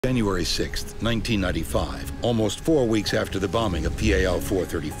January 6, 1995, almost 4 weeks after the bombing of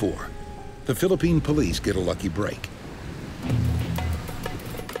PAL-434, the Philippine police get a lucky break.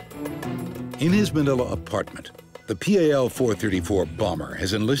 In his Manila apartment, the PAL-434 bomber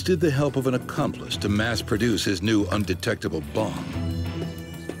has enlisted the help of an accomplice to mass-produce his new undetectable bomb.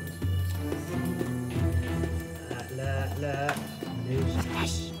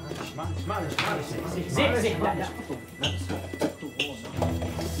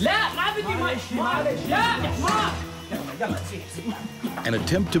 An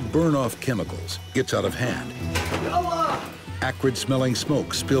attempt to burn off chemicals gets out of hand. Acrid-smelling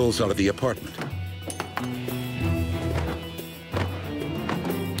smoke spills out of the apartment.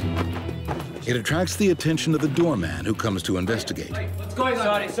 It attracts the attention of the doorman who comes to investigate. What's going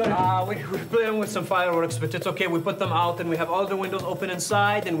on? Sorry. We're playing with some fireworks, but it's okay. We put them out and we have all the windows open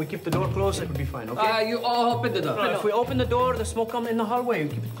inside and we keep the door closed. It would be fine, okay? You all open the door. No, if we open the door, the smoke comes in the hallway. You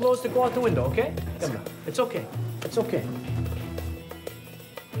keep it closed to go out the window, okay? Come on. It's okay. It's okay.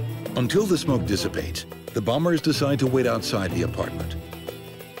 Until the smoke dissipates, the bombers decide to wait outside the apartment.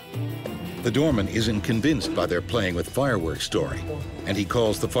 The doorman isn't convinced by their playing with fireworks story, and he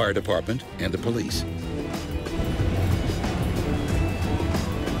calls the fire department and the police.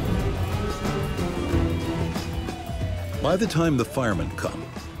 By the time the firemen come,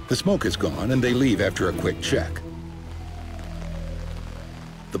 the smoke is gone and they leave after a quick check.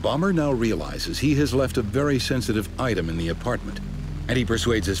 The bomber now realizes he has left a very sensitive item in the apartment, and he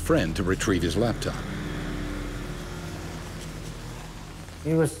persuades his friend to retrieve his laptop.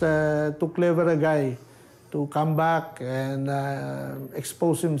 He was too clever a guy to come back and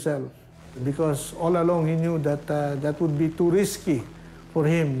expose himself, because all along he knew that that would be too risky for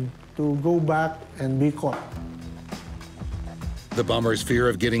him to go back and be caught. The bomber's fear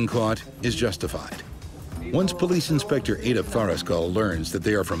of getting caught is justified. Once Police Inspector Ada Farascal learns that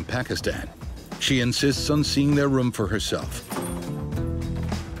they are from Pakistan, she insists on seeing their room for herself.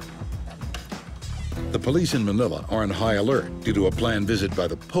 The police in Manila are on high alert due to a planned visit by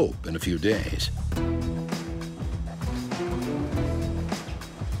the Pope in a few days.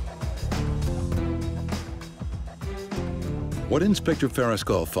 What Inspector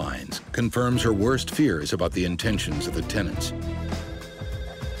Farascal finds confirms her worst fears about the intentions of the tenants.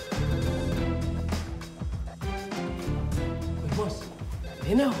 Boss,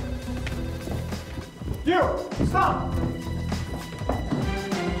 hey now. You, stop!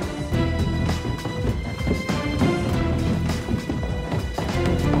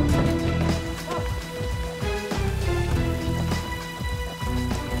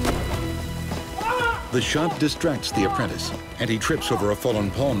 The shot distracts the apprentice, and he trips over a fallen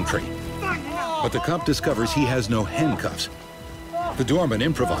palm tree. But the cop discovers he has no handcuffs. The doorman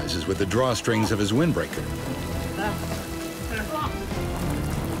improvises with the drawstrings of his windbreaker.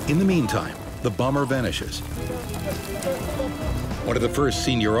 In the meantime, the bomber vanishes. One of the first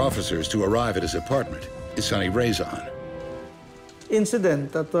senior officers to arrive at his apartment is Sonny Razon.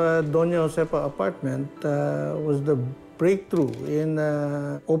 Incident at Doña Josefa apartment was the breakthrough in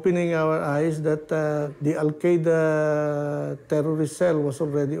opening our eyes that the Al-Qaeda terrorist cell was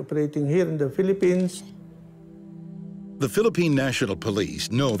already operating here in the Philippines. The Philippine National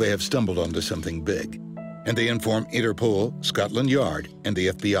Police know they have stumbled onto something big, and they inform Interpol, Scotland Yard, and the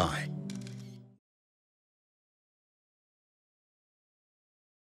FBI.